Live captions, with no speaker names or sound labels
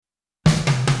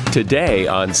Today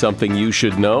on Something You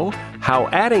Should Know, how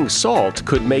adding salt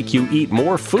could make you eat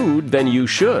more food than you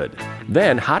should.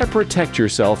 Then, how to protect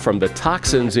yourself from the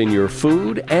toxins in your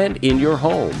food and in your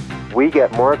home. We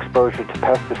get more exposure to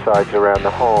pesticides around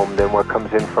the home than what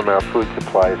comes in from our food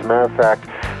supply. As a matter of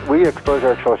fact, we expose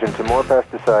our children to more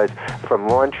pesticides from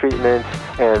lawn treatments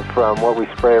and from what we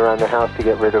spray around the house to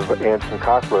get rid of ants and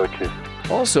cockroaches.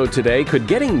 Also today, could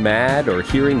getting mad or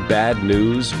hearing bad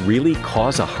news really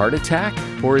cause a heart attack?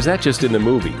 Or is that just in the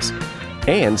movies?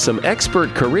 And some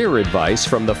expert career advice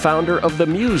from the founder of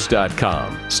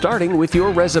TheMuse.com, starting with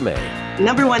your resume.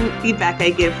 Number one feedback I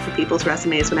give for people's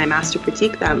resumes when I'm asked to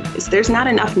critique them is there's not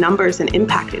enough numbers and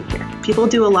impact in here. People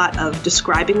do a lot of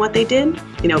describing what they did,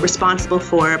 responsible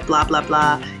for blah, blah,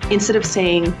 blah, instead of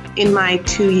saying, in my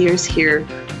 2 years here,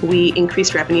 we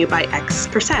increased revenue by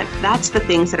X%. That's the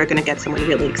things that are going to get someone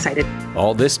really excited.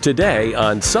 All this today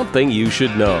on Something You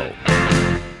Should Know.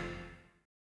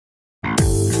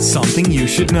 Something you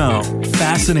should know.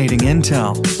 Fascinating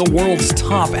intel, the world's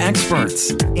top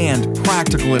experts, and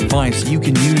practical advice you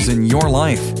can use in your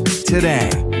life.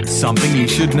 Today, Something You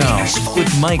Should Know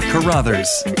with Mike Carruthers.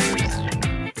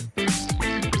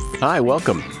 Hi,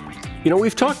 welcome.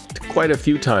 We've talked quite a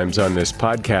few times on this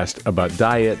podcast about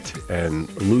diet and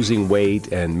losing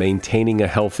weight and maintaining a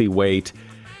healthy weight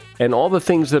and all the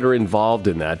things that are involved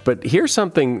in that. But here's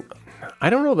something, I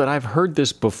don't know that I've heard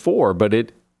this before, but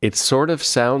it sort of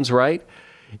sounds right.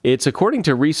 It's according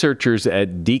to researchers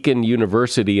at Deakin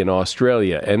University in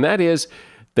Australia, and that is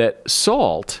that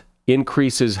salt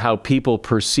increases how people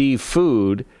perceive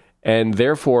food and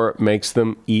therefore makes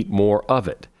them eat more of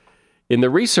it. In the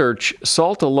research,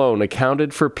 salt alone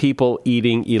accounted for people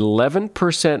eating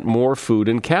 11% more food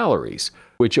and calories,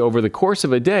 which over the course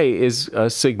of a day is a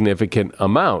significant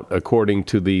amount, according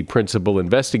to the principal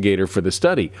investigator for the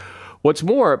study. What's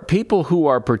more, people who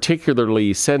are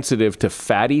particularly sensitive to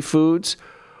fatty foods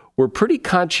were pretty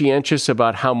conscientious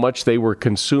about how much they were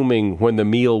consuming when the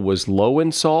meal was low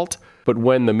in salt, but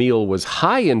when the meal was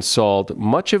high in salt,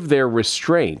 much of their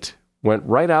restraint went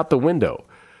right out the window.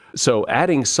 So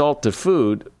adding salt to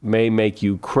food may make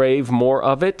you crave more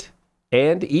of it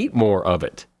and eat more of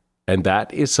it. And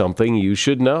that is something you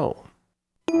should know.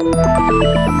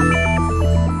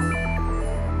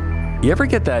 You ever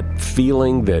get that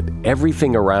feeling that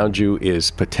everything around you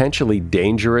is potentially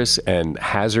dangerous and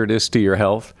hazardous to your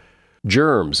health?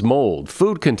 Germs, mold,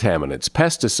 food contaminants,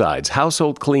 pesticides,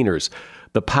 household cleaners,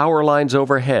 the power lines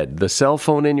overhead, the cell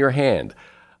phone in your hand.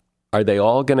 Are they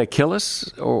all going to kill us,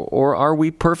 or are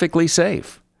we perfectly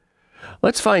safe?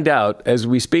 Let's find out as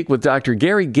we speak with Dr.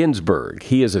 Gary Ginsberg.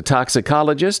 He is a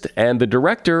toxicologist and the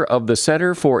director of the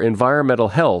Center for Environmental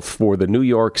Health for the New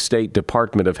York State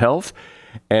Department of Health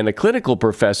and a clinical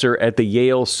professor at the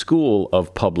Yale School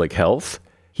of Public Health.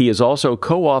 He is also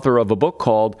co-author of a book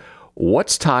called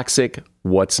What's Toxic,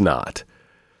 What's Not?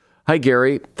 Hi,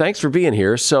 Gary. Thanks for being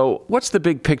here. So what's the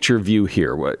big picture view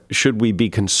here? Should we be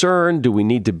concerned? Do we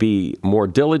need to be more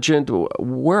diligent?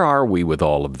 Where are we with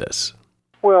all of this?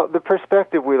 Well, the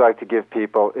perspective we like to give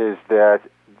people is that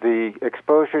the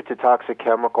exposure to toxic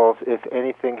chemicals, if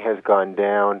anything, has gone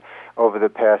down over the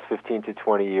past 15 to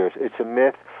 20 years. It's a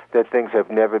myth that things have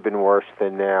never been worse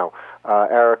than now.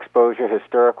 Our exposure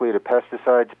historically to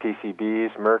pesticides,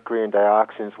 PCBs, mercury, and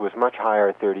dioxins was much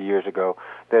higher 30 years ago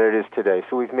than it is today.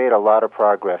 So we've made a lot of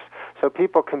progress. So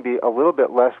people can be a little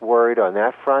bit less worried on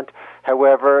that front.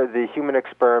 However, the human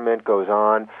experiment goes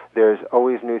on. There's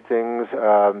always new things,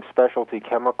 specialty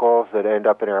chemicals that end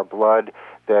up in our blood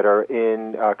that are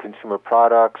in consumer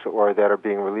products or that are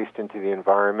being released into the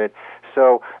environment.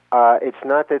 So it's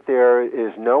not that there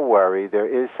is no worry. There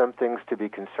is some things to be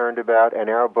concerned about, and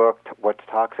our book, What's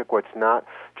Toxic, What's Not,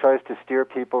 tries to steer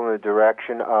people in the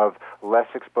direction of less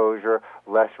exposure,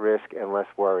 less risk, and less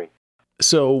worry.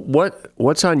 So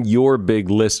what's on your big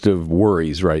list of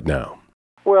worries right now?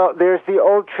 Well, there's the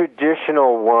old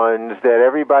traditional ones that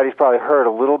everybody's probably heard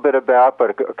a little bit about, but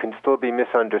it can still be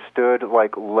misunderstood,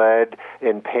 like lead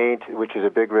in paint, which is a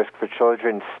big risk for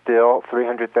children. Still,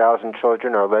 300,000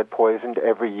 children are lead poisoned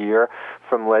every year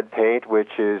from lead paint,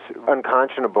 which is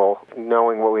unconscionable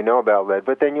knowing what we know about lead.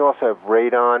 But then you also have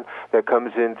radon that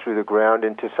comes in through the ground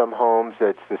into some homes.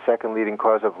 That's the second leading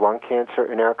cause of lung cancer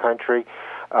in our country.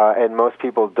 And most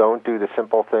people don't do the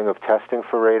simple thing of testing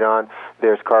for radon.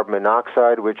 There's carbon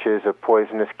monoxide, which is a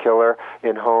poisonous killer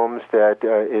in homes that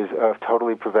is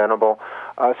totally preventable.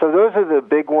 So those are the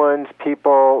big ones.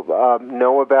 People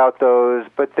know about those.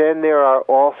 But then there are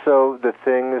also the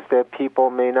things that people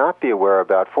may not be aware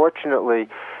about. Fortunately,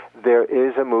 there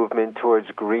is a movement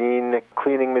towards green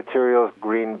cleaning materials,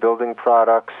 green building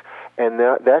products, and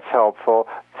that's helpful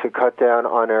to cut down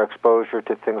on our exposure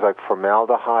to things like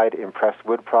formaldehyde in pressed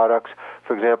wood products.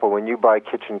 For example, when you buy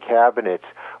kitchen cabinets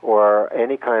or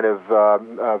any kind of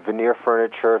veneer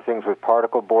furniture, things with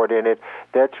particle board in it,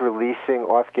 that's releasing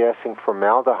off-gassing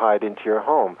formaldehyde into your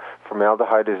home.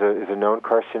 Formaldehyde is a known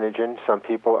carcinogen. Some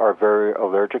people are very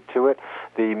allergic to it.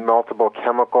 The multiple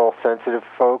chemical sensitive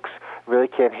folks really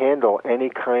can't handle any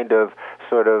kind of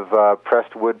sort of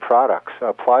pressed wood products,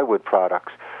 plywood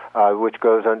products, which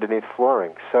goes underneath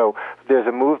flooring. So there's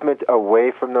a movement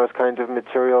away from those kinds of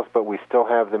materials, but we still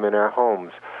have them in our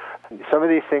homes. Some of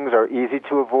these things are easy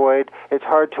to avoid. It's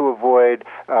hard to avoid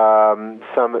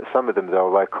some of them, though,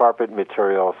 like carpet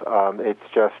materials. It's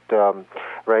just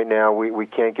right now we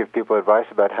can't give people advice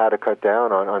about how to cut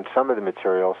down on some of the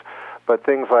materials. But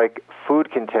things like food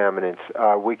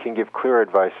contaminants, we can give clear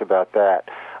advice about that.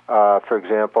 For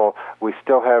example, we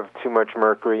still have too much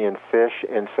mercury in fish,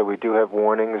 and so we do have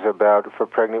warnings about for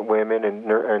pregnant women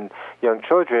and young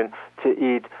children to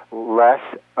eat less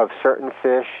of certain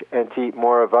fish and to eat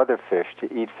more of other fish, to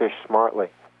eat fish smartly.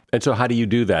 And so how do you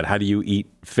do that? How do you eat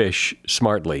fish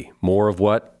smartly? More of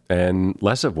what and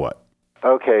less of what?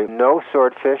 Okay, no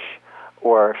swordfish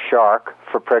or shark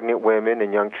for pregnant women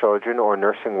and young children or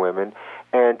nursing women,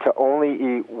 and to only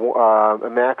eat a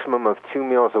maximum of 2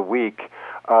 meals a week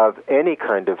of any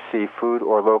kind of seafood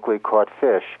or locally caught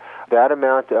fish. That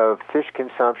amount of fish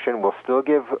consumption will still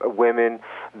give women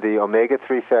the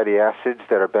omega-3 fatty acids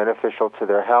that are beneficial to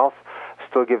their health,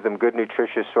 still give them good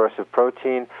nutritious source of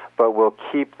protein, but will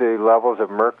keep the levels of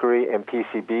mercury and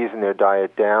PCBs in their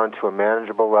diet down to a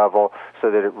manageable level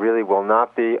so that it really will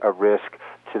not be a risk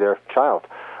to their child.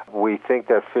 We think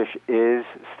that fish is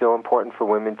still important for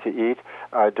women to eat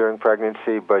during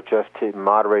pregnancy, but just to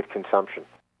moderate consumption.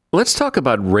 Let's talk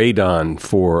about radon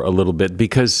for a little bit,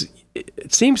 because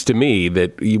it seems to me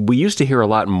that we used to hear a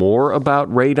lot more about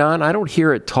radon. I don't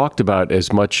hear it talked about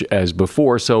as much as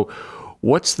before. So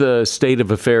what's the state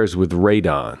of affairs with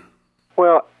radon?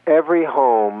 Well, every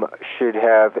home should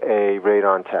have a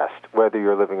radon test, whether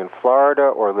you're living in Florida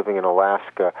or living in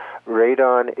Alaska.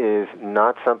 Radon is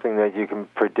not something that you can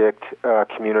predict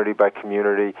community by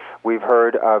community. We've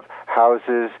heard of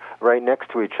houses right next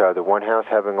to each other, one house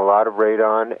having a lot of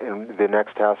radon and the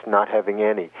next house not having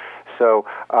any. So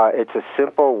it's a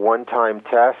simple one-time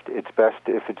test. It's best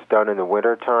if it's done in the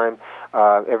wintertime.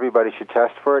 Everybody should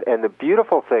test for it. And the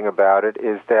beautiful thing about it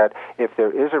is that if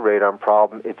there is a radon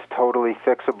problem, it's totally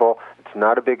fixable. It's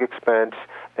not a big expense,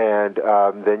 and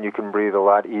then you can breathe a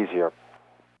lot easier.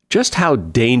 Just how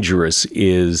dangerous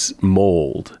is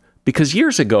mold? Because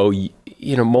years ago,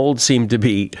 mold seemed to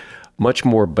be much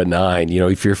more benign.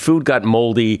 If your food got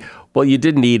moldy, well, you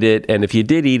didn't eat it. And if you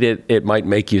did eat it, it might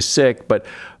make you sick. But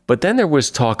then there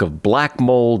was talk of black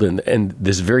mold and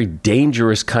this very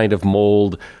dangerous kind of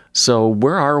mold. So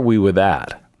where are we with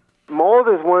that? Mold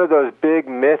is one of those big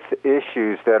myth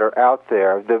issues that are out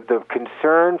there. The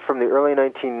concern from the early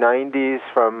 1990s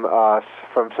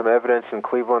from some evidence in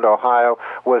Cleveland, Ohio,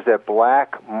 was that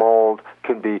black mold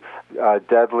can be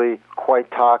deadly, quite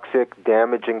toxic,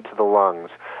 damaging to the lungs.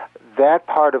 That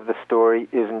part of the story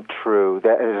isn't true. As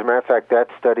a matter of fact, that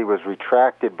study was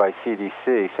retracted by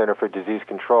CDC, Center for Disease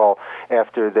Control,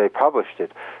 after they published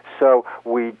it. So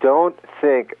we don't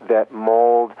think that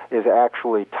mold is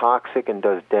actually toxic and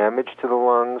does damage to the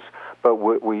lungs, but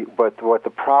what the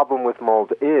problem with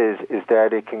mold is that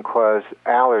it can cause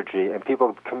allergy, and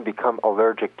people can become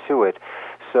allergic to it,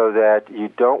 so that you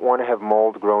don't want to have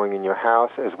mold growing in your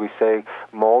house. As we say,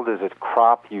 mold is a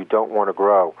crop you don't want to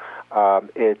grow.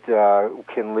 It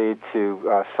can lead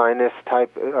to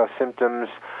sinus-type symptoms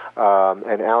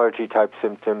and allergy-type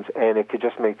symptoms, and it could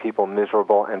just make people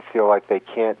miserable and feel like they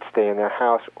can't stay in their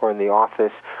house or in the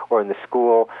office or in the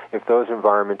school if those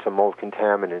environments are mold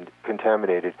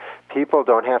contaminated. People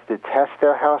don't have to test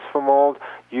their house for mold.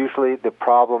 Usually the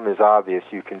problem is obvious.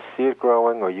 You can see it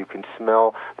growing, or you can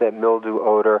smell that mildew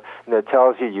odor, and that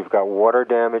tells you you've got water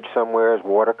damage somewhere, is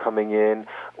water coming in,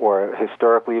 or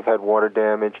historically you've had water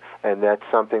damage, and that's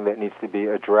something that needs to be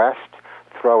addressed.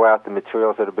 Throw out the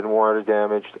materials that have been water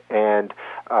damaged, and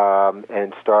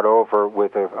start over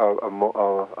with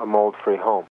a mold-free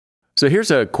home. So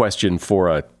here's a question for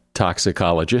a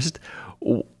toxicologist.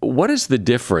 What is the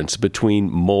difference between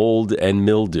mold and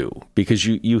mildew? Because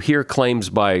you hear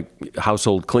claims by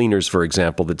household cleaners, for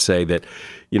example, that say that,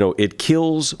 it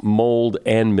kills mold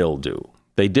and mildew.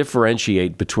 They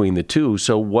differentiate between the two.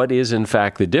 So what is, in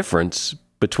fact, the difference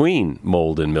between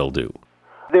mold and mildew?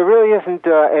 There really isn't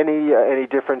any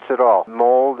difference at all.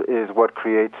 Mold is what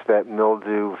creates that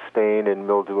mildew stain and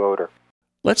mildew odor.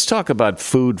 Let's talk about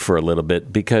food for a little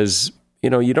bit, because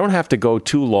you don't have to go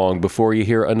too long before you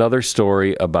hear another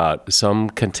story about some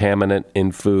contaminant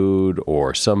in food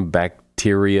or some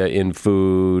bacteria in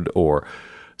food or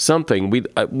something.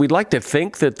 We'd like to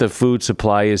think that the food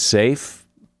supply is safe.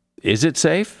 Is it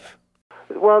safe?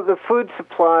 Well, the food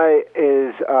supply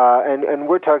is, and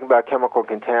we're talking about chemical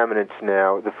contaminants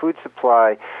now. The food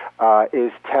supply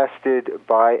is tested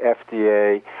by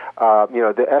FDA.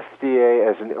 The FDA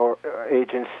as an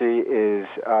agency is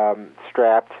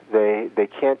strapped. They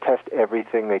can't test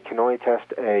everything. They can only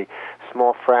test a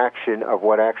small fraction of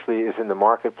what actually is in the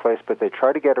marketplace, but they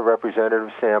try to get a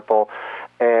representative sample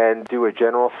and do a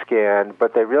general scan,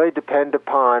 but they really depend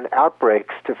upon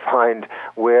outbreaks to find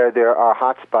where there are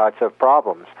hotspots of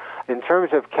problems. In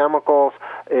terms of chemicals,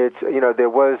 there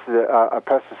was a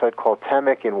pesticide called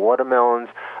Temic in watermelons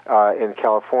in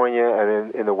California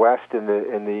and in the West in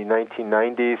the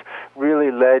 1990s,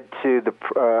 really led to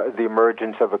the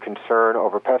emergence of a concern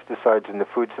over pesticides in the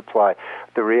food supply.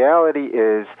 The reality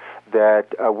is that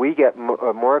we get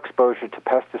more exposure to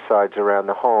pesticides around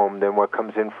the home than what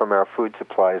comes in from our food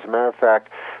supply. As a matter of fact,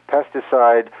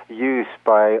 pesticide use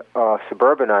by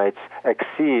suburbanites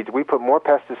exceeds, we put more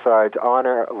pesticides on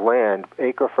our land,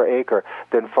 acre for acre,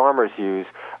 than farmers use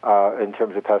in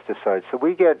terms of pesticides. So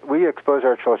we expose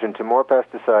our children to more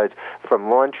pesticides from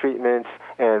lawn treatments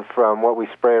and from what we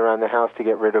spray around the house to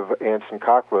get rid of ants and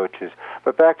cockroaches.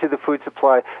 But back to the food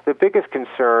supply, the biggest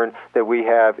concern that we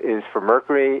have is for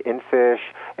mercury in fish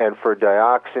and for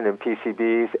dioxin and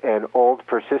PCBs and old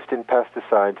persistent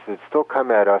pesticides that still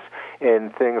come at us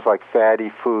in things like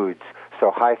fatty foods, so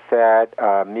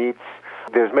high-fat meats.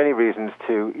 There's many reasons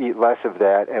to eat less of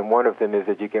that, and one of them is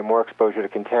that you get more exposure to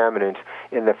contaminants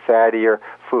in the fattier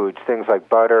foods, things like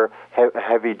butter,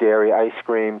 heavy dairy, ice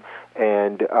cream,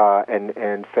 and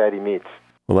fatty meats.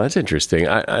 Well, that's interesting.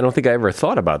 I don't think I ever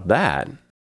thought about that.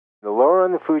 The lower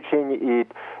on the food chain you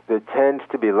eat, there tends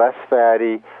to be less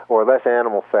fatty or less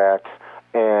animal fats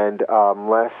and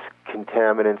less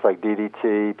contaminants like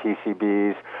DDT,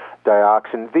 PCBs,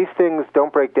 dioxin. These things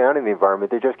don't break down in the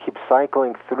environment. They just keep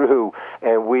cycling through,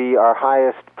 and we are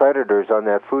highest predators on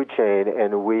that food chain,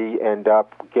 and we end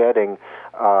up getting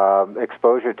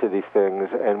exposure to these things,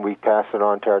 and we pass it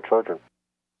on to our children.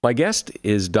 My guest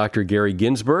is Dr. Gary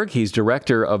Ginsberg. He's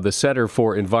director of the Center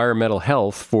for Environmental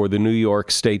Health for the New York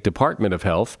State Department of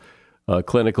Health, a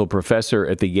clinical professor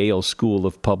at the Yale School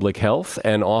of Public Health,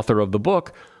 and author of the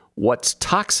book, What's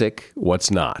Toxic, What's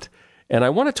Not. And I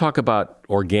want to talk about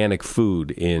organic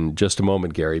food in just a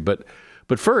moment, Gary. But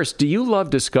first, do you love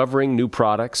discovering new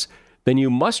products? Then you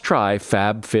must try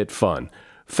FabFitFun.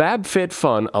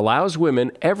 FabFitFun allows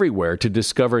women everywhere to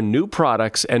discover new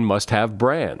products and must-have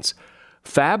brands.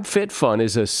 FabFitFun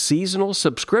is a seasonal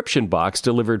subscription box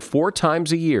delivered 4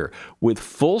 times a year with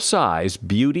full-size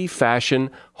beauty,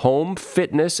 fashion, home,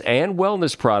 fitness, and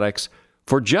wellness products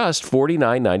for just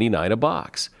 $49.99 a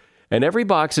box. And every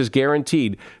box is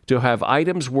guaranteed to have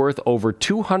items worth over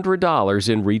 $200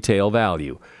 in retail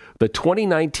value. The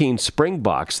 2019 spring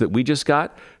box that we just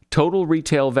got, total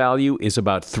retail value is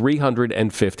about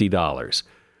 $350.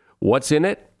 What's in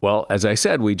it? Well, as I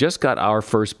said, we just got our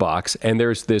first box, and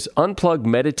there's this unplugged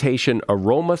meditation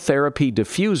aromatherapy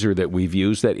diffuser that we've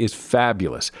used that is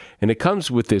fabulous. And it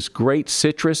comes with this great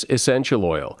citrus essential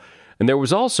oil. And there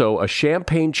was also a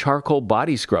champagne charcoal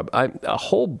body scrub, a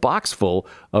whole box full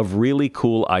of really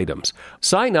cool items.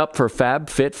 Sign up for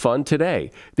FabFitFun today.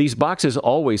 These boxes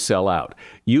always sell out.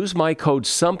 Use my code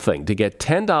SOMETHING to get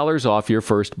 $10 off your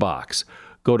first box.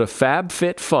 Go to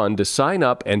FabFitFun to sign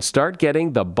up and start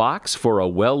getting the box for a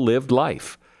well-lived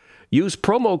life. Use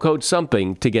promo code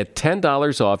SOMETHING to get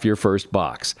 $10 off your first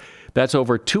box. That's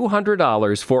over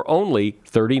 $200 for only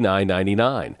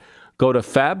 $39.99. Go to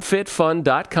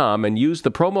FabFitFun.com and use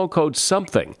the promo code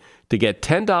SOMETHING to get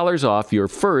 $10 off your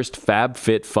first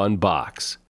FabFitFun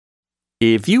box.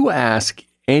 If you ask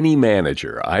any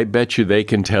manager, I bet you they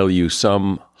can tell you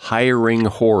some hiring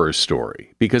horror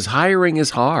story, because hiring is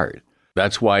hard.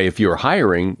 That's why if you're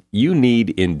hiring, you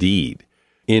need Indeed.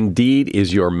 Indeed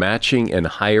is your matching and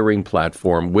hiring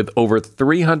platform with over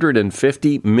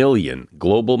 350 million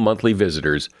global monthly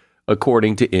visitors,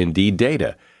 according to Indeed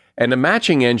data, and a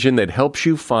matching engine that helps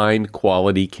you find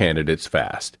quality candidates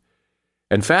fast.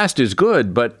 And fast is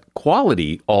good, but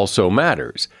quality also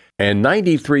matters. And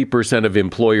 93% of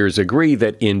employers agree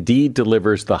that Indeed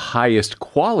delivers the highest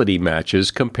quality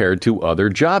matches compared to other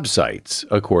job sites,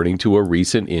 according to a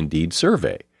recent Indeed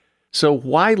survey. So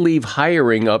why leave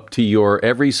hiring up to your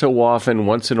every so often,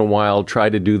 once in a while, try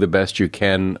to do the best you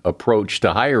can approach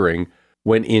to hiring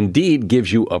when Indeed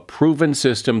gives you a proven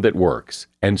system that works,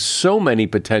 and so many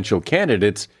potential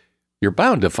candidates, you're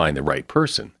bound to find the right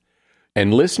person.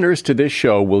 And listeners to this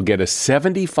show will get a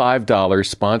 $75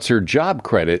 sponsored job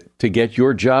credit to get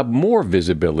your job more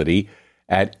visibility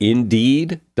at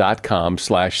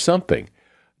Indeed.com/something.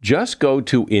 Just go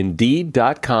to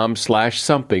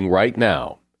Indeed.com/something right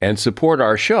now and support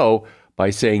our show by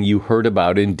saying you heard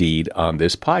about Indeed on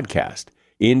this podcast.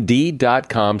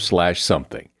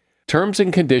 Indeed.com/something. Terms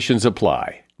and conditions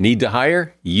apply. Need to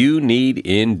hire? You need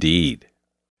Indeed.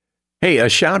 Hey, a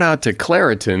shout out to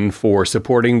Claritin for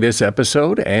supporting this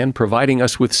episode and providing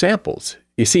us with samples.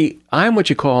 You see, I'm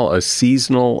what you call a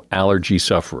seasonal allergy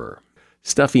sufferer.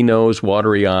 Stuffy nose,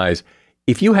 watery eyes.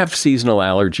 If you have seasonal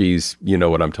allergies, you know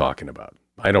what I'm talking about.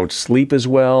 I don't sleep as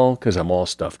well because I'm all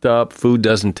stuffed up. Food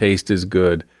doesn't taste as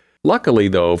good. Luckily,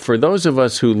 though, for those of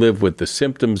us who live with the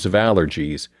symptoms of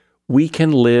allergies, we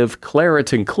can live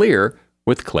Claritin Clear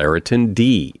with Claritin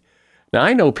D. Now,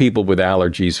 I know people with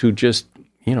allergies who just,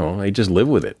 they just live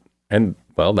with it. And,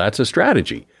 well, that's a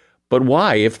strategy. But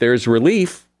why? If there's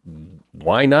relief,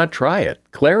 why not try it?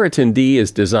 Claritin D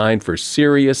is designed for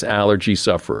serious allergy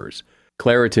sufferers.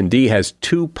 Claritin D has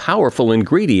 2 powerful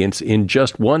ingredients in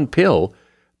just one pill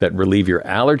that relieve your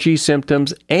allergy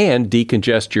symptoms and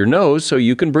decongest your nose so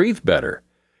you can breathe better.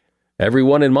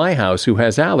 Everyone in my house who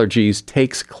has allergies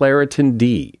takes Claritin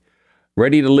D.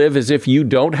 Ready to live as if you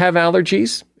don't have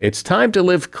allergies? It's time to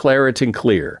live Claritin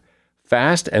Clear.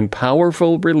 Fast and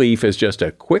powerful relief is just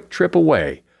a quick trip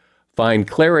away. Find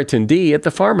Claritin D at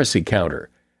the pharmacy counter.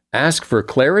 Ask for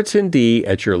Claritin D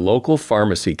at your local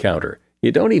pharmacy counter.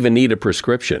 You don't even need a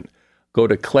prescription. Go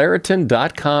to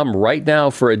Claritin.com right now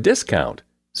for a discount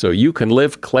so you can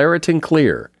live Claritin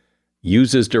Clear.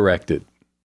 Use as directed.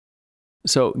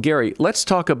 So, Gary, let's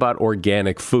talk about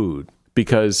organic food,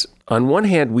 because on one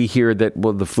hand, we hear that,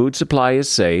 the food supply is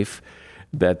safe,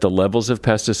 that the levels of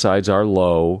pesticides are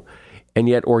low, and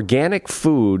yet organic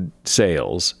food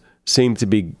sales seem to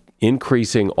be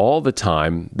increasing all the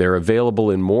time. They're available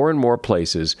in more and more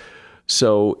places.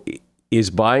 So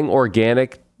is buying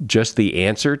organic just the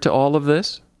answer to all of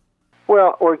this?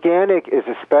 Well, organic is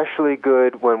especially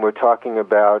good when we're talking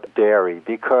about dairy,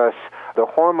 because the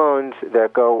hormones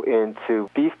that go into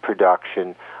beef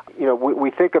production,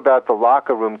 we think about the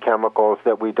locker room chemicals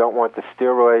that we don't want, the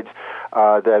steroids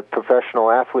that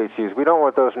professional athletes use. We don't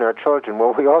want those in our children.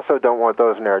 Well, we also don't want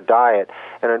those in our diet.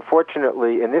 And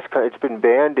unfortunately, in this country, it's been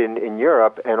banned in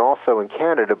Europe and also in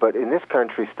Canada, but in this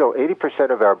country, still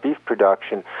 80% of our beef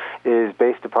production is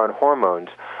based upon hormones.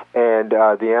 And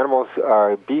the animals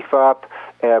beef up,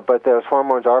 but those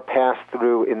hormones are passed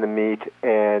through in the meat,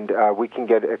 and we can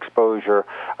get exposure.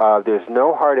 There's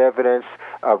no hard evidence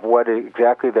of what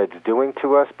exactly that's doing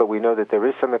to us, but we know that there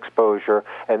is some exposure,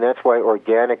 and that's why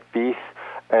organic beef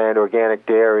and organic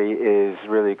dairy is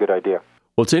really a good idea.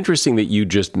 Well, it's interesting that you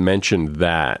just mentioned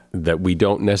that we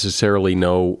don't necessarily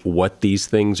know what these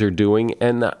things are doing,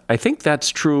 and I think that's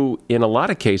true in a lot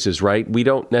of cases, right? We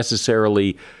don't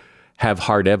necessarily have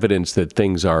hard evidence that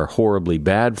things are horribly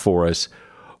bad for us,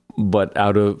 but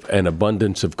out of an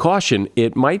abundance of caution,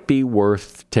 it might be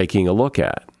worth taking a look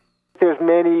at. There's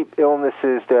many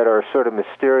illnesses that are sort of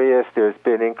mysterious. There's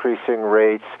been increasing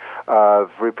rates of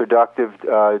reproductive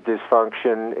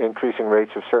dysfunction, increasing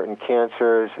rates of certain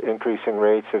cancers, increasing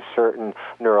rates of certain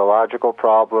neurological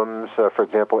problems, for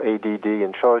example, ADD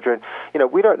in children.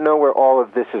 We don't know where all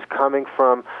of this is coming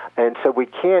from, and so we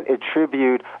can't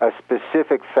attribute a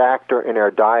specific factor in our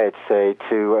diet, say,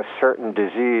 to a certain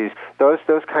disease. Those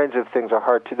kinds of things are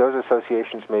hard to, those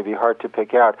associations may be hard to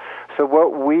pick out. So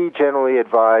what we generally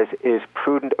advise is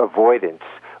prudent avoidance,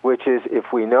 which is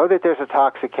if we know that there's a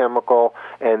toxic chemical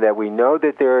and that we know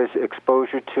that there is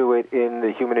exposure to it in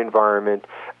the human environment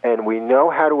and we know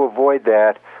how to avoid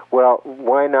that, well,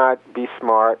 why not be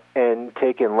smart and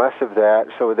take in less of that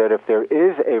so that if there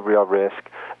is a real risk,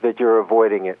 that you're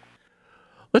avoiding it.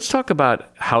 Let's talk about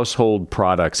household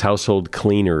products, household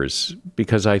cleaners,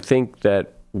 because I think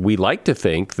that we like to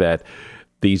think that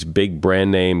these big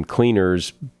brand name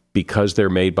cleaners, because they're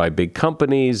made by big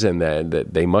companies and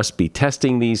that they must be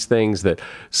testing these things, that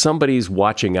somebody's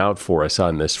watching out for us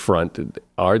on this front.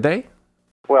 Are they?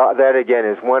 Well, that again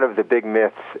is one of the big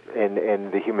myths in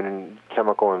the human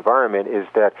chemical environment, is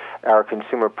that our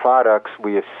consumer products,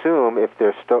 we assume if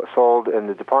they're sold in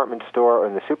the department store or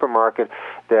in the supermarket,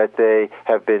 that they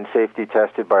have been safety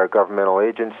tested by a governmental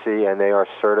agency and they are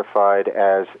certified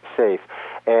as safe.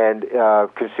 And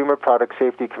Consumer Product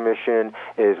Safety Commission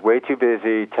is way too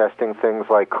busy testing things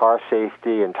like car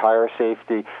safety and tire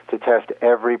safety to test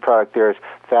every product. There's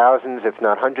thousands, if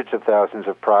not hundreds of thousands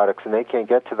of products, and they can't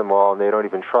get to them all, and they don't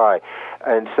even try.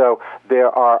 And so there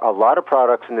are a lot of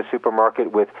products in the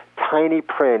supermarket with tiny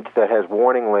print that has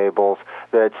warning labels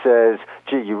that says,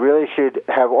 gee, you really should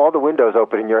have all the windows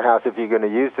open in your house if you're going to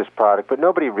use this product, but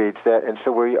nobody reads that, and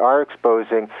so we are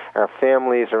exposing our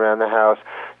families around the house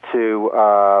to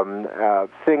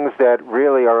things that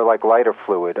really are like lighter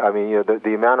fluid. I mean,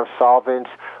 the amount of solvents,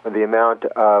 or the amount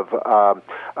of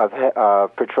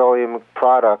petroleum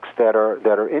products that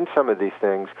are in some of these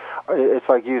things, it's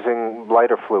like using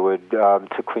lighter fluid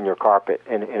to clean your carpet,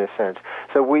 in a sense.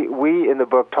 So we in the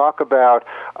book talk about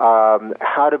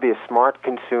how to be a smart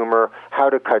consumer, how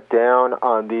to cut down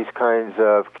on these kinds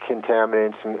of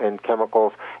contaminants and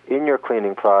chemicals in your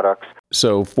cleaning products.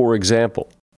 So, for example,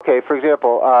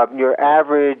 your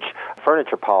average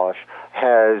furniture polish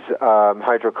has is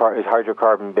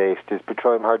hydrocarbon-based, is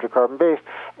petroleum hydrocarbon-based,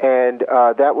 and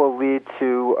that will lead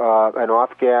to an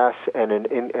off-gas and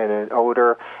an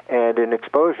odor and an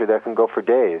exposure that can go for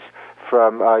days.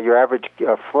 From your average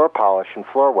floor polish and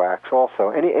floor wax also.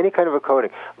 Any kind of a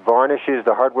coating. Varnishes,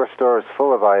 the hardware store is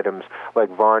full of items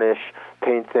like varnish,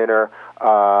 paint thinner,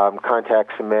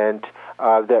 contact cement,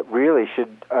 that really should,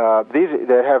 these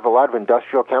that have a lot of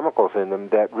industrial chemicals in them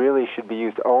that really should be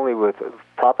used only with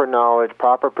proper knowledge,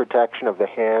 proper protection of the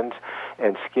hands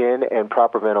and skin, and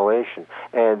proper ventilation.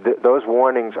 And those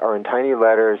warnings are in tiny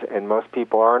letters, and most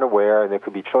people aren't aware, and there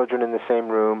could be children in the same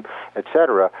room,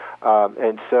 etc.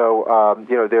 And so,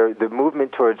 the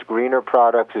movement towards greener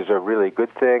products is a really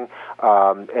good thing.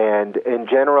 And in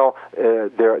general,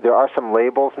 there are some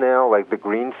labels now, like the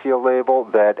Green Seal label,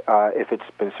 that if it's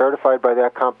been certified by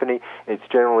that company, it's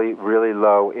generally really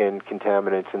low in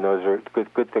contaminants, and those are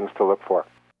good things to look for.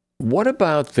 What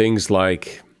about things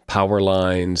like power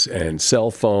lines and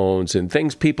cell phones and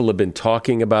things people have been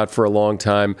talking about for a long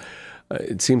time?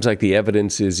 It seems like the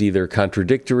evidence is either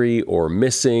contradictory or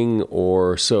missing,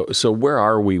 or so where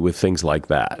are we with things like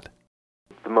that?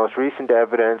 The most recent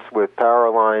evidence with power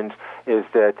lines is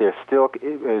that there still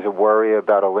is a worry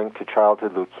about a link to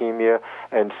childhood leukemia,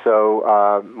 and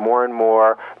so more and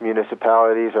more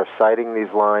municipalities are citing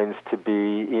these lines to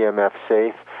be EMF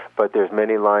safe, but there's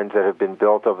many lines that have been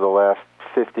built over the last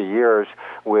 50 years,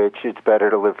 which it's better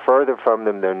to live further from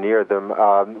them than near them.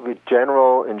 In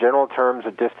general terms,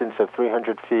 a distance of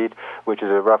 300 feet, which is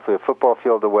roughly a football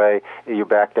field away, you're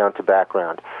back down to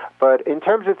background. But in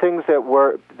terms of things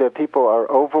that people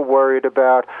are over-worried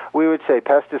about, we would say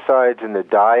pesticides in the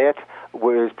diet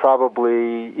was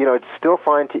probably, it's still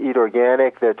fine to eat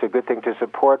organic. That's a good thing to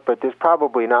support, but there's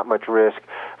probably not much risk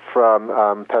from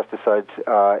pesticides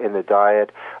in the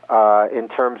diet. In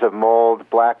terms of mold,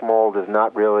 black mold is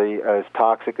not really as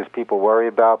toxic as people worry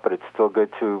about, but it's still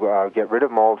good to get rid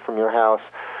of mold from your house.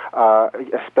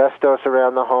 Asbestos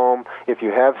around the home, if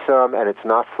you have some and it's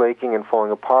not flaking and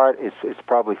falling apart, it's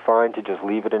probably fine to just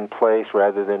leave it in place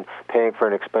rather than paying for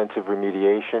an expensive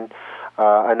remediation.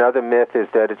 Another myth is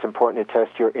that it's important to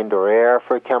test your indoor air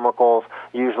for chemicals.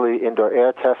 Usually indoor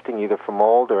air testing, either for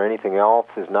mold or anything else,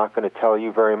 is not going to tell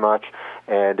you very much,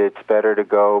 and it's better to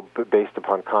go based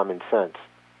upon common sense.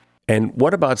 And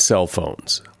what about cell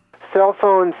phones? Cell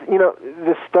phones,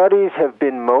 the studies have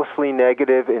been mostly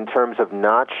negative in terms of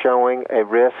not showing a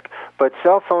risk, but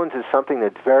cell phones is something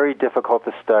that's very difficult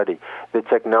to study. The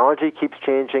technology keeps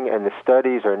changing, and the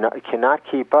studies cannot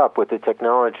keep up with the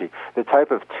technology. The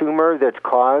type of tumor that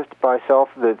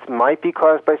might be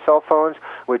caused by cell phones,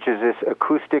 which is this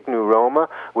acoustic neuroma,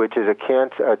 which is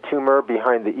a tumor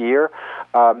behind the ear,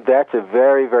 that's a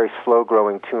very, very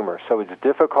slow-growing tumor. So it's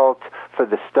difficult for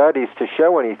the studies to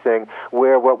show anything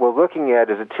where what we're looking at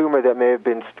is a tumor that may have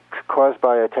been caused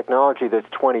by a technology that's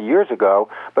 20 years ago,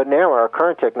 but now our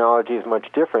current technology is much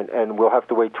different, and we'll have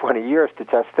to wait 20 years to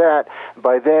test that.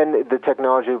 By then, the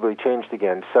technology will be changed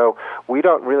again. So we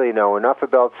don't really know enough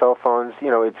about cell phones.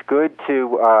 It's good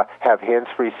to have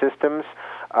hands-free systems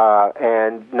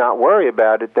and not worry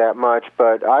about it that much,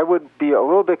 but I would be a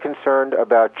little bit concerned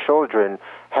about children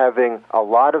having a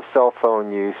lot of cell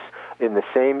phone use in the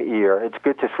same ear. It's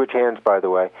good to switch hands, by the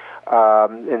way,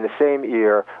 in the same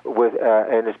ear,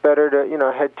 and it's better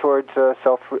to head towards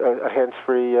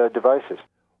hands-free devices.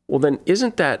 Well, then,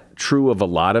 isn't that true of a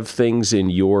lot of things in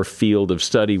your field of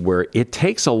study, where it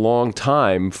takes a long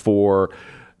time for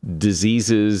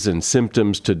diseases and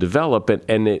symptoms to develop,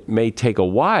 and it may take a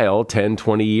while, 10,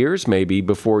 20 years maybe,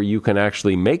 before you can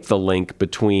actually make the link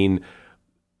between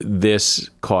this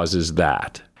causes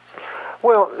that?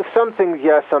 Well, some things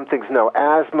yes, some things no.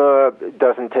 Asthma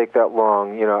doesn't take that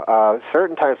long.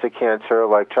 Certain types of cancer,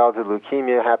 like childhood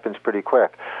leukemia, happens pretty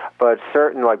quick. But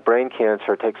certain, like brain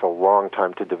cancer, takes a long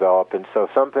time to develop. And so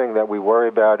something that we worry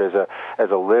about as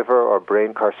a liver or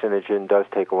brain carcinogen does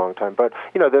take a long time. But,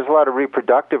 there's a lot of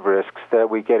reproductive risks that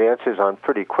we get answers on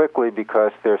pretty quickly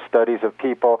because there's studies of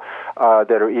people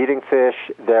that are eating fish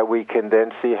that we can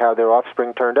then see how their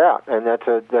offspring turned out. And that's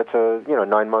a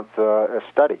 9-month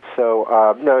study. So,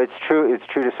 no, it's true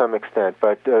to some extent.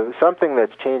 But something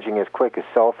that's changing as quick as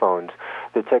cell phones.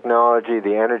 The technology,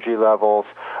 the energy levels,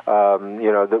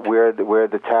 where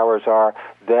the towers are,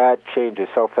 that changes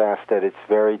so fast that it's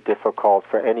very difficult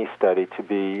for any study to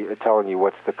be telling you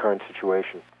what's the current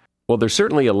situation. Well, there's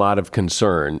certainly a lot of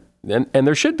concern, and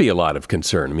there should be a lot of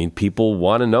concern. I mean, people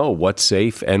want to know what's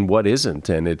safe and what isn't,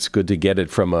 and it's good to get it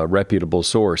from a reputable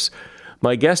source.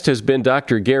 My guest has been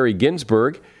Dr. Gary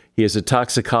Ginsberg. He is a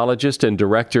toxicologist and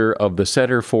director of the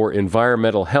Center for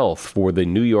Environmental Health for the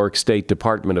New York State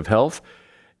Department of Health,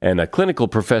 and a clinical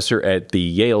professor at the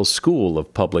Yale School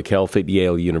of Public Health at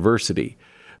Yale University.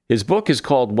 His book is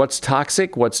called What's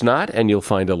Toxic, What's Not, and you'll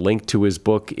find a link to his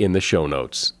book in the show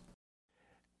notes.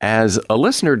 As a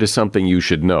listener to Something You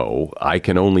Should Know, I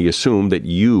can only assume that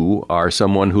you are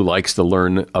someone who likes to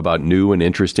learn about new and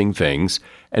interesting things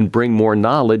and bring more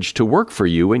knowledge to work for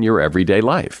you in your everyday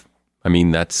life. I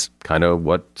mean, that's kind of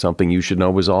what Something You Should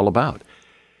Know is all about.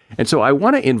 And so I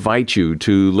want to invite you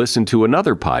to listen to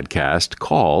another podcast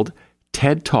called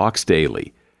TED Talks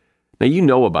Daily. Now, you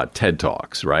know about TED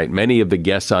Talks, right? Many of the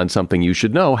guests on Something You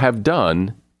Should Know have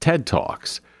done TED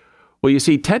Talks. Well, you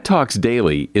see, TED Talks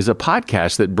Daily is a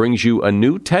podcast that brings you a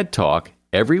new TED Talk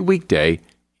every weekday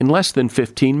in less than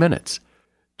 15 minutes.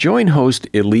 Join host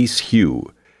Elise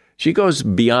Hu. She goes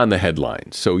beyond the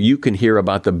headlines so you can hear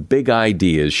about the big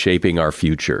ideas shaping our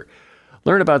future.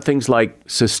 Learn about things like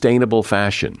sustainable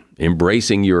fashion,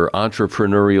 embracing your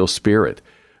entrepreneurial spirit,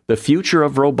 the future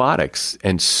of robotics,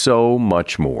 and so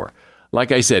much more.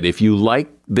 Like I said, if you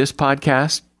like this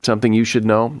podcast, Something You Should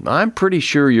Know, I'm pretty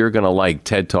sure you're going to like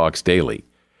TED Talks Daily.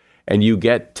 And you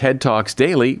get TED Talks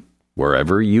Daily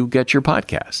wherever you get your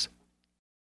podcasts.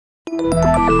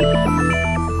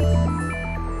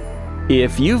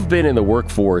 If you've been in the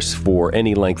workforce for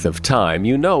any length of time,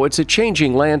 you know it's a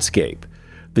changing landscape.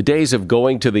 The days of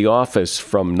going to the office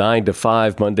from 9 to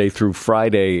 5, Monday through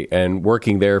Friday, and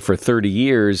working there for 30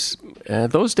 years,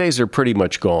 those days are pretty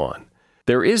much gone.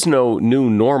 There is no new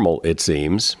normal, it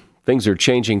seems. Things are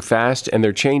changing fast, and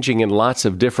they're changing in lots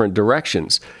of different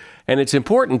directions. And it's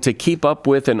important to keep up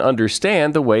with and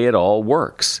understand the way it all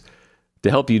works. To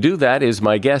help you do that is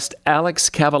my guest, Alex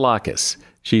Kavallakis.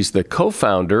 She's the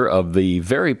co-founder of the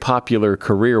very popular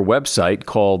career website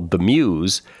called The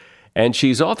Muse, and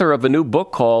she's author of a new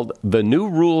book called The New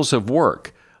Rules of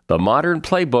Work, the modern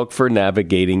playbook for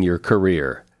navigating your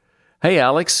career. Hey,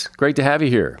 Alex, great to have you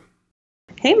here.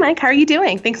 Hey, Mike, how are you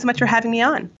doing? Thanks so much for having me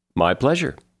on. My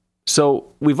pleasure.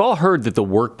 So we've all heard that the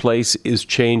workplace is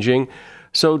changing.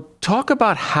 So talk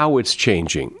about how it's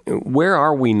changing. Where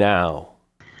are we now?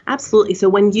 Absolutely. So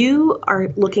when you are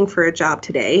looking for a job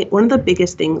today, one of the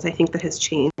biggest things I think that has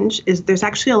changed is there's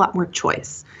actually a lot more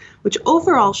choice, which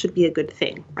overall should be a good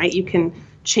thing, right? You can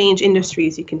change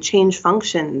industries, you can change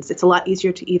functions. It's a lot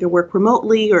easier to either work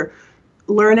remotely or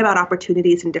learn about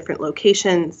opportunities in different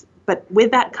locations. But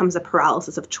with that comes a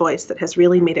paralysis of choice that has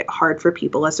really made it hard for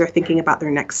people as they're thinking about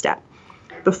their next step.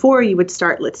 Before, you would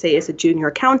start, let's say, as a junior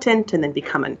accountant and then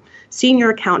become a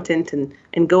senior accountant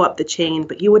and go up the chain,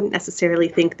 but you wouldn't necessarily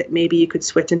think that maybe you could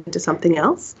switch into something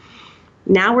else.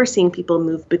 Now we're seeing people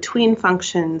move between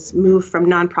functions, move from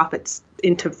nonprofits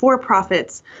into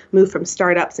for-profits, move from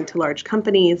startups into large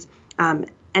companies.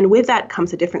 And with that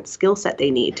comes a different skill set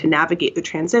they need to navigate the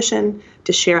transition,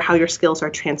 to share how your skills are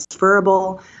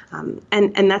transferable.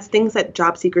 And that's things that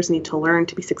job seekers need to learn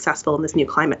to be successful in this new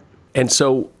climate. And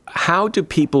so how do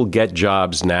people get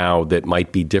jobs now that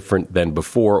might be different than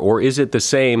before? Or is it the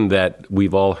same that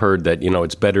we've all heard that,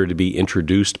 it's better to be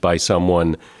introduced by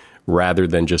someone rather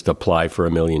than just apply for a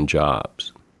million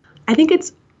jobs? I think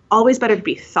it's always better to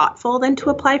be thoughtful than to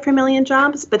apply for a million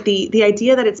jobs. But the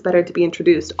idea that it's better to be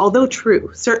introduced, although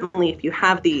true, certainly if you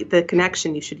have the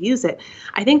connection, you should use it,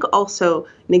 I think also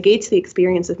negates the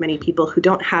experience of many people who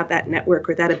don't have that network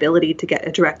or that ability to get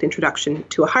a direct introduction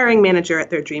to a hiring manager at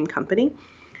their dream company.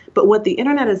 But what the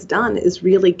internet has done is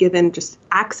really given just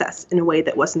access in a way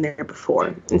that wasn't there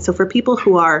before. And so for people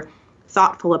who are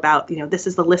thoughtful about, this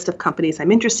is the list of companies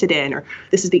I'm interested in, or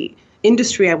this is the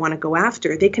industry I want to go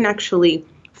after, they can actually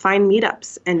find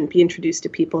meetups and be introduced to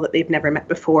people that they've never met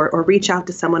before, or reach out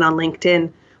to someone on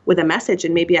LinkedIn with a message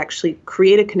and maybe actually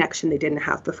create a connection they didn't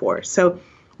have before. So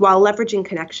while leveraging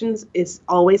connections is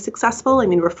always successful, I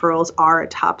mean, referrals are a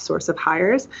top source of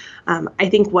hires. I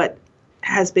think what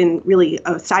has been really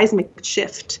a seismic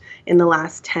shift in the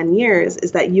last 10 years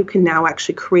is that you can now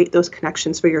actually create those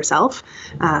connections for yourself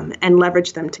and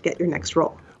leverage them to get your next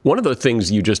role. One of the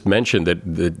things you just mentioned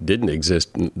that didn't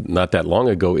exist not that long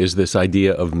ago is this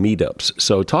idea of meetups.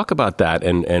 So talk about that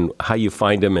and how you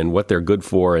find them and what they're good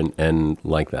for and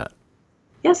like that.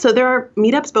 Yeah, so there are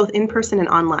meetups both in person and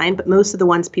online, but most of the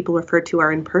ones people refer to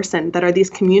are in person, that are these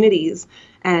communities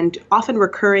and often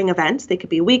recurring events. They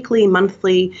could be weekly,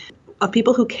 monthly, of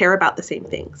people who care about the same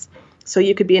things. So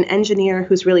you could be an engineer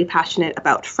who's really passionate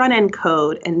about front-end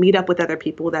code and meet up with other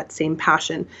people with that same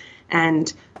passion.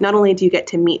 And not only do you get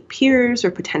to meet peers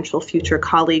or potential future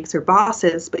colleagues or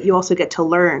bosses, but you also get to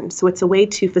learn. So it's a way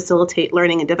to facilitate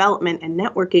learning and development and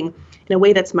networking in a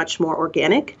way that's much more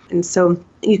organic. And so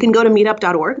you can go to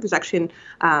meetup.org. There's actually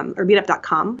or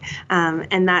meetup.com.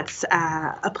 And that's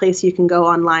a place you can go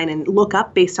online and look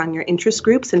up based on your interest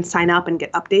groups and sign up and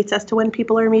get updates as to when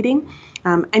people are meeting.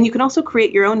 And you can also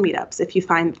create your own meetups if you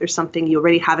find there's something you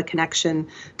already have a connection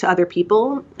to other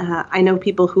people. I know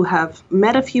people who have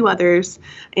met a few others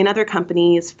in other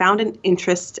companies, found an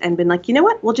interest and been like, you know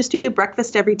what, we'll just do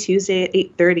breakfast every Tuesday at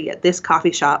 8:30 at this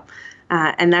coffee shop.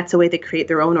 And that's the way they create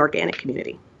their own organic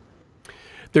community.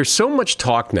 There's so much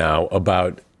talk now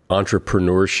about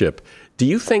entrepreneurship. Do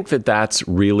you think that that's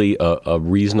really a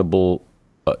reasonable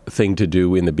thing to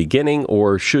do in the beginning,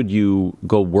 or should you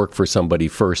go work for somebody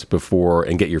first before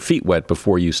and get your feet wet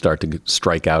before you start to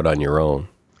strike out on your own?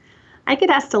 I get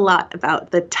asked a lot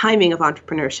about the timing of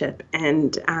entrepreneurship,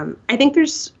 and I think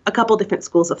there's a couple different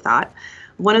schools of thought.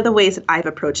 One of the ways that I've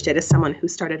approached it as someone who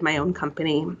started my own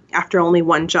company after only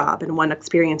one job and one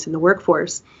experience in the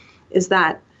workforce is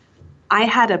that I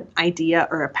had an idea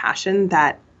or a passion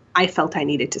that I felt I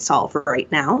needed to solve right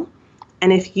now.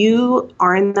 And if you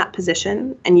are in that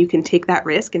position and you can take that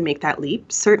risk and make that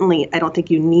leap, certainly I don't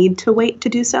think you need to wait to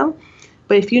do so.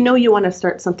 But if you know you want to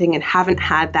start something and haven't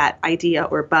had that idea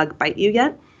or bug bite you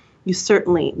yet, you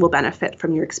certainly will benefit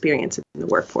from your experience in the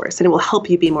workforce. And it will help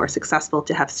you be more successful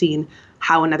to have seen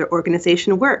how another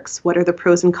organization works. What are the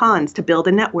pros and cons to build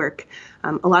a network?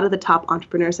 A lot of the top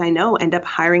entrepreneurs I know end up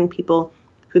hiring people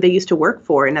who they used to work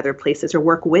for in other places or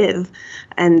work with.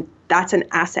 And that's an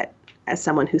asset as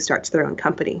someone who starts their own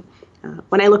company.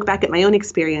 When I look back at my own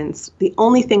experience, the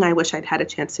only thing I wish I'd had a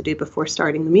chance to do before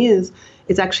starting The Muse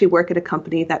is actually work at a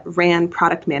company that ran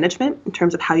product management in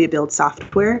terms of how you build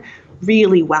software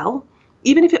really well,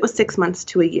 even if it was 6 months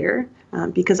to a year,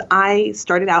 because I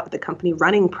started out at the company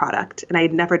running product and I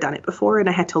had never done it before and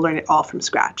I had to learn it all from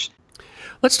scratch.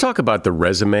 Let's talk about the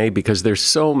resume, because there's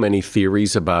so many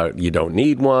theories about you don't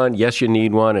need one. Yes, you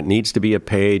need one. It needs to be a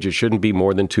page. It shouldn't be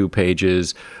more than 2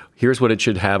 pages. Here's what it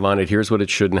should have on it. Here's what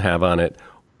it shouldn't have on it.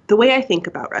 The way I think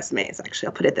about resumes, actually,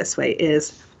 I'll put it this way,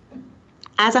 is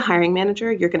as a hiring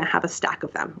manager, you're going to have a stack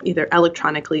of them, either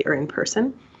electronically or in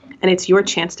person, and it's your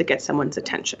chance to get someone's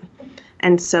attention.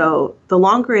 And so the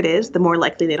longer it is, the more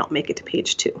likely they don't make it to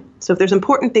page 2. So if there's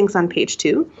important things on page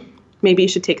 2, maybe you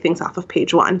should take things off of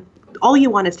page 1. All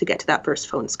you want is to get to that first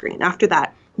phone screen. After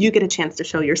that, you get a chance to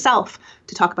show yourself,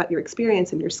 to talk about your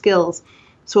experience and your skills.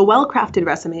 So a well-crafted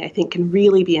resume, I think, can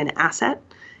really be an asset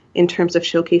in terms of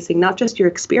showcasing not just your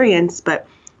experience, but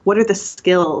what are the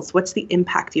skills? What's the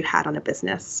impact you had on a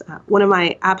business? One of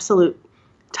my absolute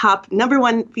top number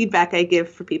one feedback I give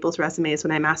for people's resumes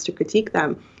when I master critique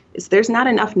them is there's not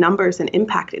enough numbers and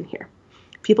impact in here.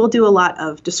 People do a lot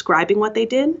of describing what they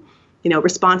did,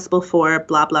 responsible for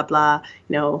blah, blah, blah,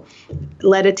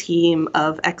 led a team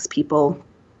of X people,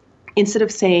 instead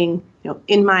of saying,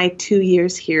 in my 2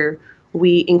 years here,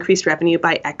 we increased revenue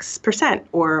by X percent,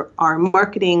 or our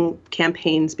marketing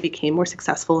campaigns became more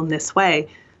successful in this way.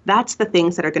 That's the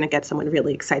things that are going to get someone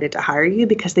really excited to hire you,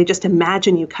 because they just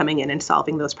imagine you coming in and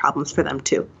solving those problems for them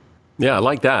too. Yeah, I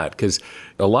like that, because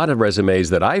a lot of resumes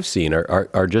that I've seen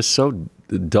are just so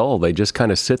dull. They just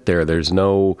kind of sit there. There's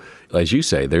no, as you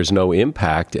say, there's no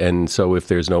impact. And so if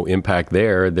there's no impact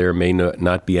there may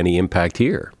not be any impact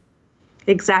here.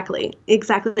 Exactly.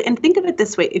 And think of it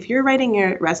this way. If you're writing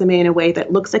your resume in a way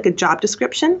that looks like a job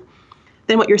description,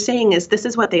 then what you're saying is this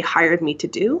is what they hired me to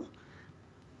do,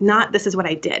 not this is what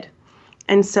I did.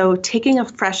 And so taking a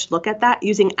fresh look at that,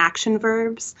 using action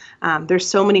verbs, there's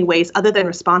so many ways other than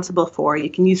responsible for. You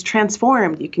can use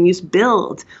transformed, you can use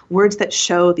build, words that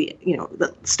show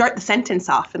start the sentence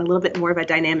off in a little bit more of a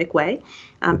dynamic way.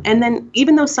 And then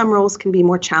even though some roles can be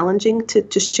more challenging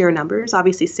to share numbers,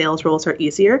 obviously sales roles are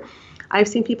easier. I've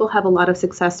seen people have a lot of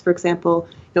success, for example,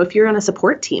 if you're on a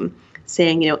support team,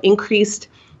 saying, increased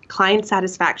client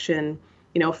satisfaction,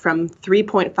 from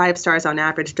 3.5 stars on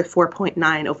average to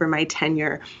 4.9 over my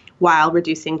tenure, while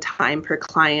reducing time per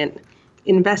client.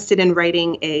 Invested in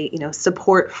writing a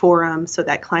support forum so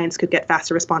that clients could get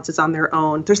faster responses on their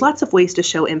own. There's lots of ways to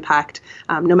show impact,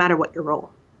 no matter what your role.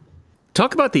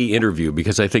 Talk about the interview,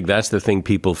 because I think that's the thing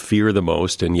people fear the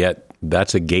most, and yet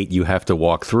that's a gate you have to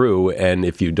walk through. And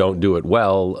if you don't do it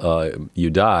well,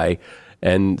 you die.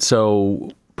 And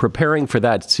so preparing for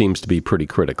that seems to be pretty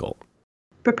critical.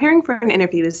 Preparing for an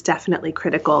interview is definitely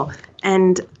critical.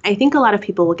 And I think a lot of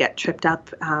people will get tripped up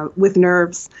with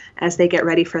nerves as they get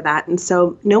ready for that. And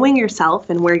so knowing yourself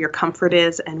and where your comfort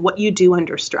is and what you do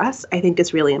under stress, I think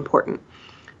is really important.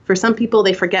 For some people,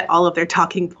 they forget all of their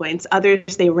talking points.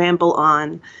 Others, they ramble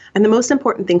on. And the most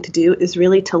important thing to do is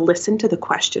really to listen to the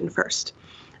question first.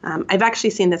 I've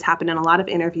actually seen this happen in a lot of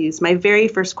interviews. My very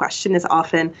first question is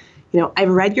often,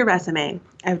 I've read your resume,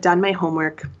 I've done my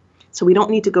homework, so we don't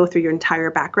need to go through your entire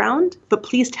background, but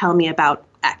please tell me about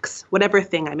X, whatever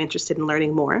thing I'm interested in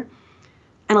learning more.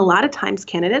 And a lot of times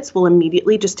candidates will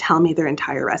immediately just tell me their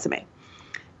entire resume.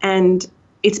 And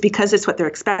it's because it's what they're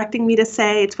expecting me to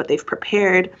say, it's what they've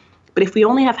prepared. But if we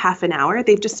only have half an hour,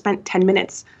 they've just spent 10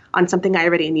 minutes on something I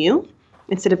already knew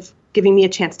instead of giving me a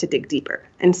chance to dig deeper.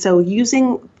 And so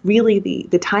using really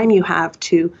the time you have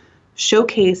to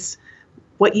showcase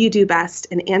what you do best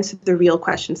and answer the real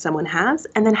questions someone has,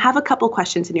 and then have a couple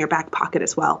questions in your back pocket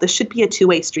as well. This should be a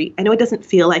two-way street. I know it doesn't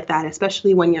feel like that,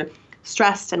 especially when you're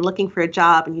stressed and looking for a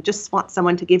job and you just want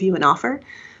someone to give you an offer.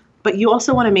 But you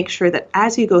also want to make sure that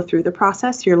as you go through the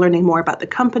process, you're learning more about the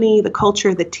company, the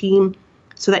culture, the team,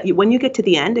 so that when you get to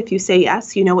the end, if you say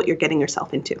yes, you know what you're getting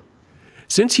yourself into.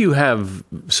 Since you have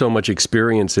so much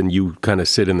experience and you kind of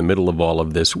sit in the middle of all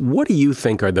of this, what do you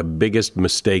think are the biggest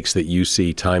mistakes that you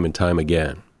see time and time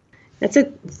again? That's a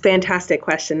fantastic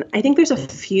question. I think there's a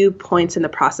few points in the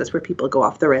process where people go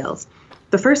off the rails.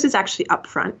 The first is actually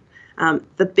upfront.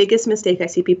 The biggest mistake I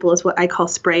see people is what I call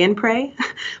spray and pray,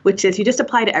 which is you just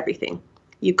apply to everything.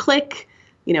 You click,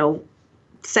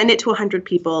 send it to 100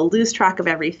 people, lose track of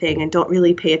everything, and don't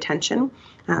really pay attention.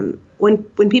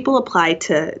 When people apply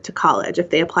to college, if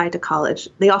they apply to college,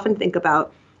 they often think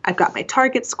about, I've got my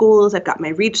target schools, I've got my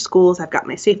reach schools, I've got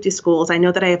my safety schools. I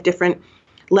know that I have different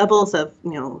levels of,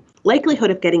 likelihood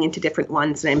of getting into different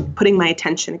ones, and I'm putting my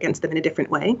attention against them in a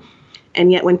different way.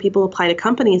 And yet when people apply to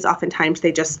companies, oftentimes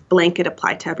they just blanket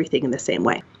apply to everything in the same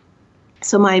way.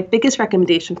 So my biggest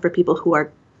recommendation for people who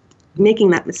are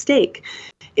making that mistake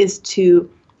is to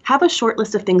have a short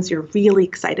list of things you're really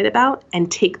excited about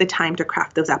and take the time to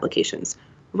craft those applications.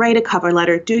 Write a cover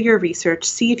letter, do your research,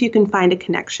 see if you can find a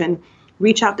connection,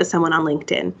 reach out to someone on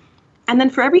LinkedIn. And then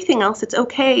for everything else, it's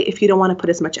okay if you don't want to put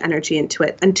as much energy into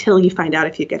it until you find out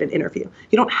if you get an interview.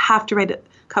 You don't have to write a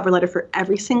cover letter for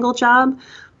every single job,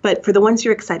 but for the ones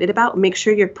you're excited about, make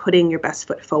sure you're putting your best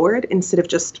foot forward instead of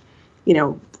just,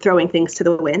 throwing things to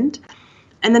the wind.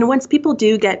 And then once people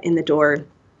do get in the door,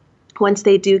 once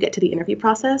they do get to the interview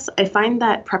process, I find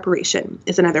that preparation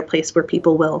is another place where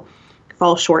people will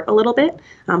fall short a little bit.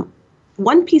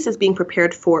 One piece is being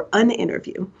prepared for an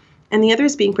interview, and the other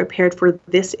is being prepared for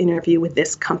this interview with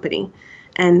this company.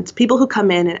 And people who come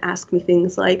in and ask me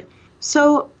things like,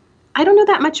 so I don't know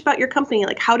that much about your company.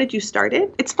 Like, how did you start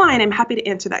it? It's fine. I'm happy to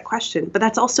answer that question. But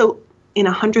that's also in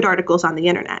 100 articles on the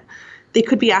internet. They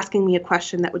could be asking me a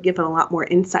question that would give them a lot more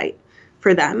insight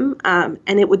for them. And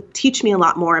it would teach me a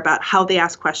lot more about how they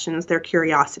ask questions, their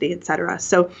curiosity, et cetera.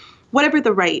 So whatever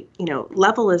the right,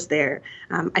 level is there,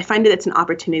 I find that it's an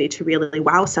opportunity to really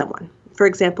wow someone. For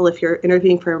example, if you're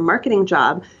interviewing for a marketing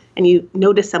job and you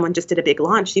notice someone just did a big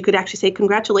launch, you could actually say,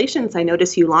 congratulations, I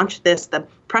noticed you launched this. The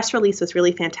press release was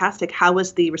really fantastic. How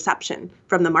was the reception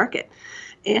from the market?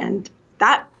 And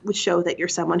that would show that you're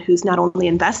someone who's not only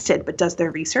invested, but does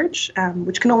their research,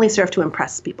 which can only serve to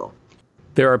impress people.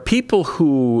 There are people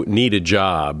who need a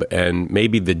job, and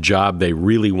maybe the job they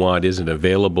really want isn't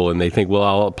available, and they think, well,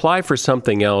 I'll apply for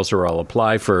something else, or I'll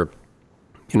apply for,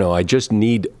 I just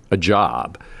need a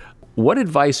job. What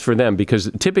advice for them? Because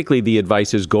typically the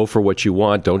advice is go for what you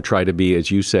want. Don't try to be,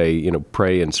 as you say,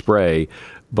 pray and spray.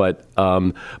 But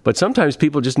sometimes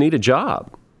people just need a job.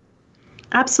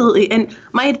 Absolutely. And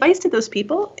my advice to those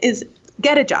people is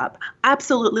get a job.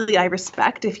 Absolutely. I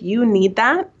respect if you need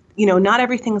that. Not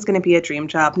everything's going to be a dream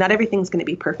job. Not everything's going to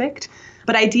be perfect.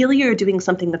 But ideally, you're doing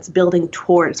something that's building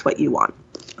towards what you want.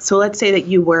 So let's say that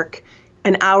you work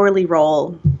an hourly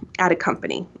role at a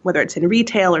company, whether it's in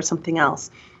retail or something else.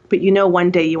 But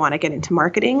one day you want to get into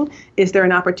marketing. Is there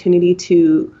an opportunity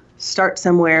to start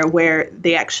somewhere where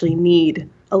they actually need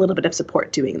a little bit of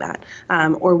support doing that,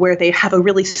 or where they have a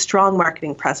really strong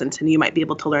marketing presence and you might be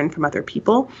able to learn from other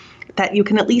people, that you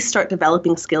can at least start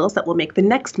developing skills that will make the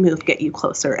next move get you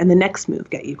closer and the next move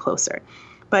get you closer.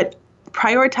 But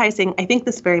prioritizing, I think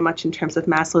this very much in terms of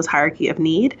Maslow's hierarchy of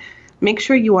need, make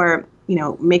sure you are,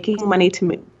 making money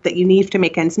that you need to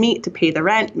make ends meet, to pay the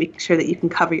rent, make sure that you can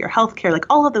cover your health care, like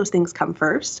all of those things come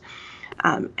first.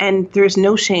 And there's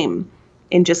no shame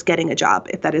in just getting a job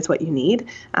if that is what you need.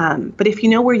 But if you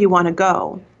know where you want to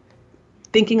go,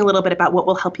 thinking a little bit about what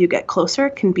will help you get closer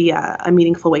can be a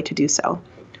meaningful way to do so.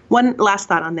 One last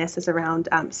thought on this is around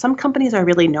some companies are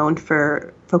really known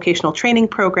for vocational training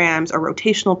programs or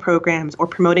rotational programs or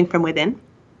promoting from within.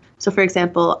 So for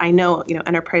example, I know,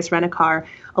 Enterprise Rent-A-Car,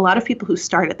 a lot of people who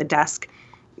start at the desk,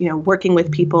 working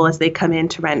with people as they come in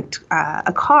to rent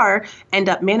a car, end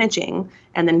up managing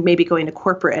and then maybe going to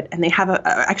corporate. And they have a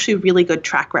actually really good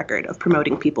track record of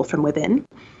promoting people from within.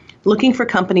 Looking for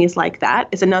companies like that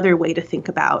is another way to think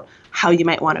about how you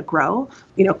might want to grow,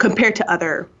 compared to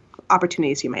other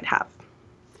opportunities you might have.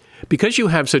 Because you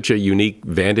have such a unique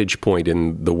vantage point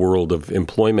in the world of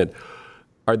employment,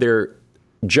 are there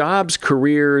jobs,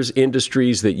 careers,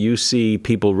 industries that you see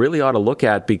people really ought to look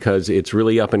at because it's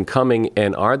really up and coming?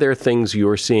 And are there things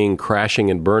you're seeing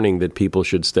crashing and burning that people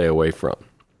should stay away from?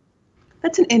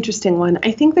 That's an interesting one.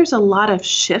 I think there's a lot of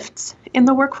shifts in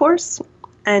the workforce.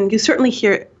 And you certainly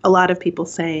hear a lot of people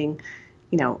saying,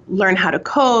 learn how to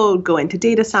code, go into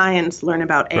data science, learn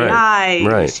about AI,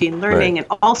 machine learning, and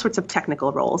all sorts of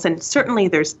technical roles. And certainly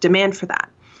there's demand for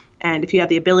that. And if you have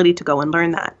the ability to go and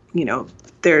learn that,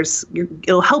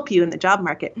 it'll help you in the job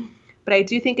market. But I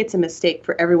do think it's a mistake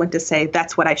for everyone to say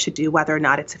that's what I should do, whether or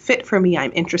not it's a fit for me,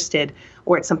 I'm interested,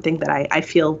 or it's something that I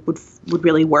feel would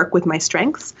really work with my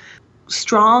strengths.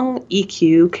 Strong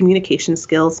EQ, communication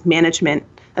skills, management,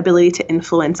 ability to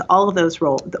influence, all of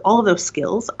those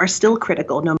skills are still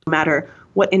critical no matter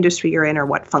what industry you're in or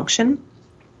what function.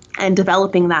 And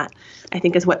developing that, I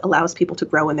think, is what allows people to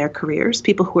grow in their careers.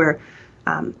 People who are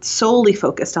solely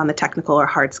focused on the technical or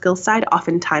hard skills side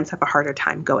oftentimes have a harder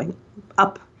time going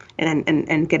up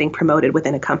and getting promoted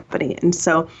within a company. And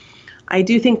so I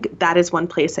do think that is one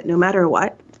place that no matter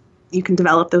what, you can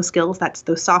develop those skills. That's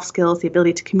those soft skills, the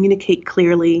ability to communicate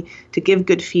clearly, to give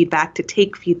good feedback, to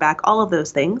take feedback, all of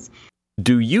those things.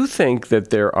 Do you think that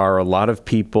there are a lot of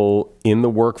people in the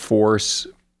workforce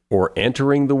or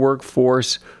entering the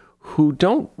workforce who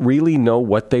don't really know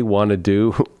what they want to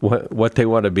do, what they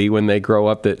want to be when they grow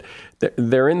up, that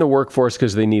they're in the workforce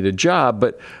because they need a job,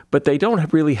 but they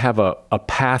don't really have a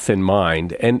path in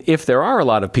mind? And if there are a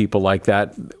lot of people like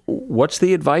that, what's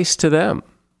the advice to them?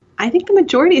 I think the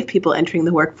majority of people entering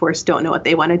the workforce don't know what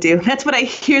they want to do. That's what I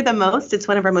hear the most. It's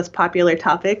one of our most popular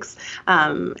topics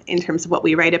in terms of what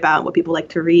we write about, what people like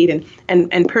to read.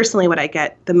 And personally, what I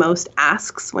get the most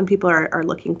asks when people are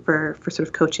looking for sort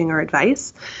of coaching or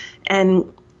advice.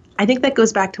 And I think that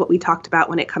goes back to what we talked about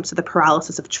when it comes to the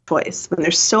paralysis of choice. When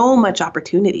there's so much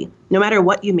opportunity, no matter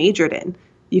what you majored in,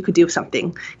 you could do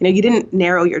something. You didn't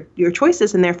narrow your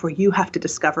choices, and therefore you have to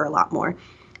discover a lot more.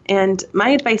 And my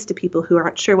advice to people who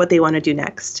aren't sure what they want to do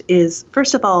next is,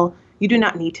 first of all, you do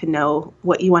not need to know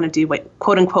what you want to do,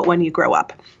 quote unquote, when you grow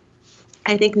up.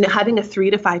 I think having a 3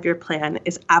 to 5 year plan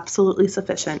is absolutely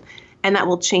sufficient, and that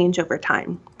will change over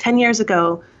time. 10 years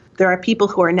ago, there are people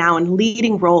who are now in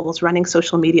leading roles running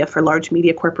social media for large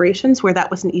media corporations where that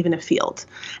wasn't even a field.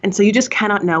 And so you just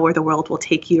cannot know where the world will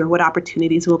take you or what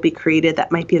opportunities will be created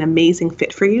that might be an amazing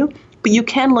fit for you. But you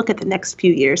can look at the next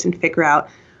few years and figure out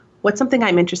what's something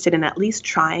I'm interested in at least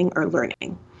trying or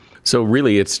learning. So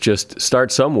really, it's just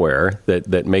start somewhere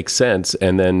that makes sense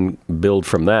and then build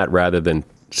from that rather than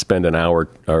spend an hour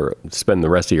or spend the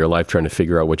rest of your life trying to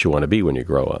figure out what you want to be when you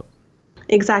grow up.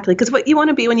 Exactly, because what you want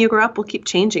to be when you grow up will keep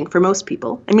changing for most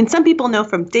people. I mean, some people know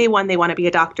from day one they want to be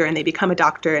a doctor and they become a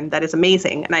doctor, and that is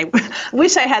amazing. And I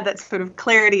wish I had that sort of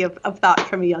clarity of thought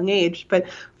from a young age. But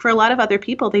for a lot of other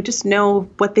people, they just know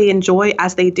what they enjoy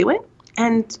as they do it.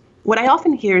 And what I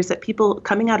often hear is that people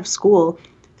coming out of school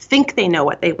think they know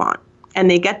what they want. And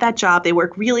they get that job, they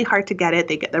work really hard to get it,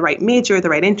 they get the right major, the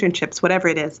right internships, whatever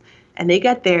it is, and they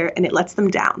get there and it lets them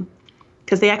down.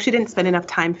 Because they actually didn't spend enough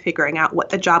time figuring out what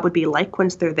the job would be like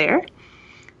once they're there.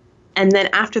 And then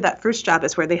after that first job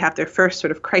is where they have their first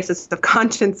sort of crisis of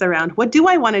conscience around, what do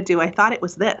I want to do? I thought it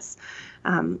was this.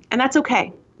 And that's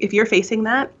okay. If you're facing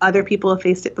that, other people have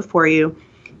faced it before you.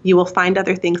 You will find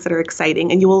other things that are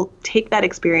exciting, and you will take that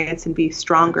experience and be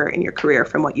stronger in your career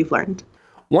from what you've learned.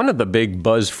 One of the big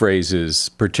buzz phrases,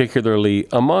 particularly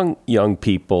among young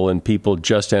people and people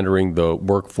just entering the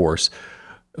workforce,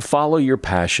 Follow your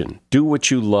passion. Do what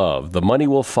you love. The money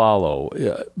will follow.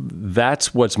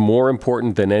 That's what's more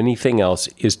important than anything else,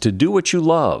 is to do what you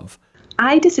love.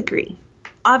 I disagree.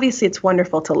 Obviously, it's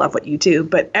wonderful to love what you do,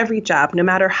 but every job, no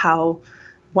matter how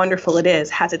wonderful it is,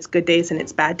 has its good days and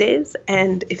its bad days.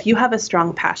 And if you have a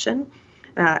strong passion,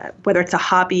 whether it's a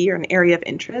hobby or an area of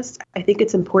interest, I think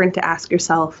it's important to ask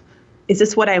yourself, is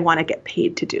this what I want to get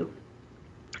paid to do?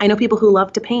 I know people who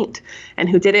love to paint and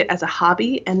who did it as a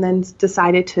hobby and then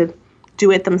decided to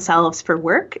do it themselves for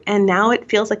work. And now it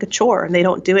feels like a chore and they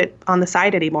don't do it on the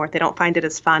side anymore. They don't find it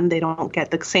as fun. They don't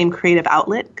get the same creative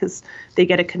outlet because they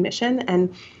get a commission.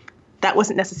 And that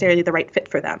wasn't necessarily the right fit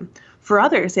for them. For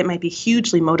others, it might be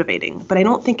hugely motivating, but I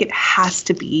don't think it has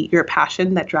to be your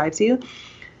passion that drives you.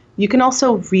 You can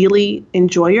also really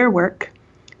enjoy your work,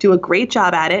 do a great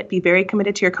job at it, be very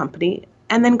committed to your company,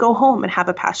 and then go home and have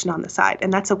a passion on the side.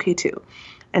 And that's okay too.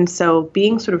 And so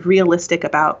being sort of realistic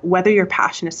about whether your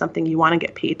passion is something you want to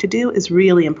get paid to do is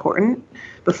really important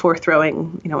before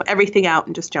throwing, everything out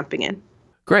and just jumping in.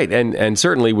 Great. And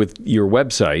certainly with your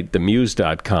website,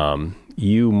 themuse.com,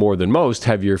 you more than most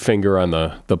have your finger on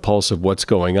the pulse of what's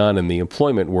going on in the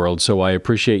employment world. So I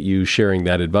appreciate you sharing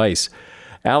that advice.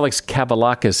 Alex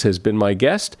Kavallakis has been my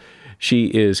guest. She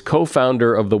is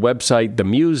co-founder of the website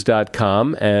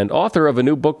themuse.com and author of a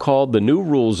new book called The New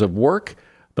Rules of Work,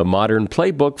 The Modern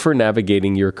Playbook for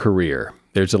Navigating Your Career.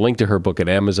 There's a link to her book at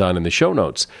Amazon in the show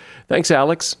notes. Thanks,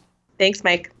 Alex. Thanks,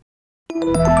 Mike.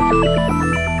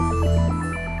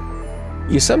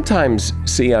 You sometimes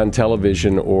see on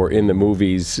television or in the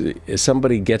movies,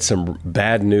 somebody gets some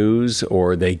bad news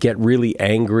or they get really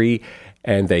angry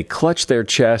and they clutch their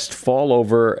chest, fall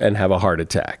over, and have a heart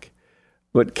attack.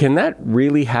 But can that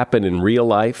really happen in real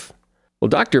life? Well,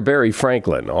 Dr. Barry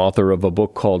Franklin, author of a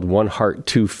book called One Heart,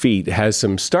 2 Feet, has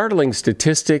some startling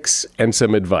statistics and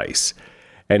some advice.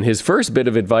 And his first bit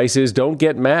of advice is don't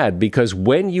get mad, because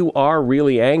when you are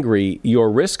really angry, your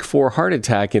risk for heart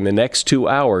attack in the next 2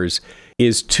 hours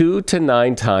is 2 to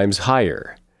 9 times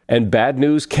higher. And bad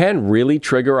news can really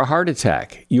trigger a heart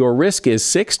attack. Your risk is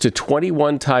 6 to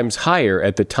 21 times higher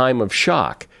at the time of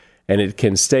shock, and it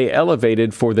can stay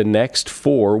elevated for the next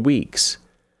 4 weeks.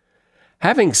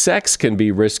 Having sex can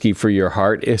be risky for your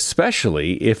heart,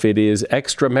 especially if it is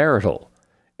extramarital.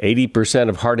 80%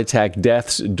 of heart attack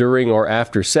deaths during or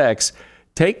after sex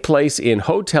take place in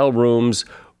hotel rooms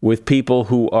with people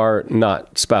who are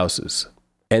not spouses.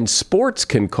 And sports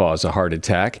can cause a heart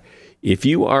attack. If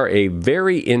you are a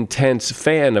very intense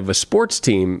fan of a sports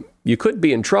team, you could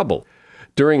be in trouble.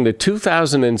 During the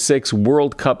 2006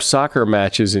 World Cup soccer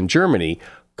matches in Germany,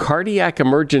 cardiac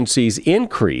emergencies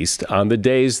increased on the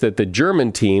days that the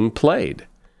German team played.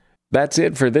 That's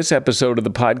it for this episode of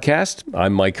the podcast.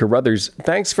 I'm Mike Carruthers.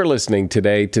 Thanks for listening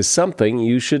today to Something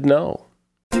You Should Know.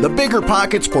 The Bigger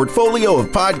Pockets portfolio of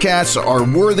podcasts are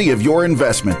worthy of your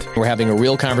investment. We're having a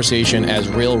real conversation as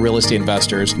real estate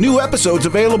investors. New episodes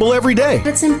available every day.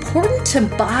 It's important to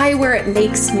buy where it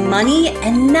makes money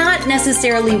and not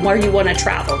necessarily where you want to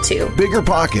travel to. Bigger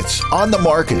Pockets, On the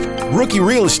Market, Rookie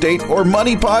Real Estate, or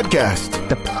Money Podcast.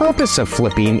 The purpose of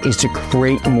flipping is to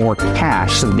create more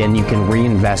cash so then you can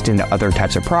reinvest into other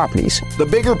types of properties. The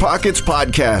Bigger Pockets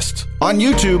Podcast on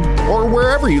YouTube or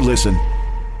wherever you listen.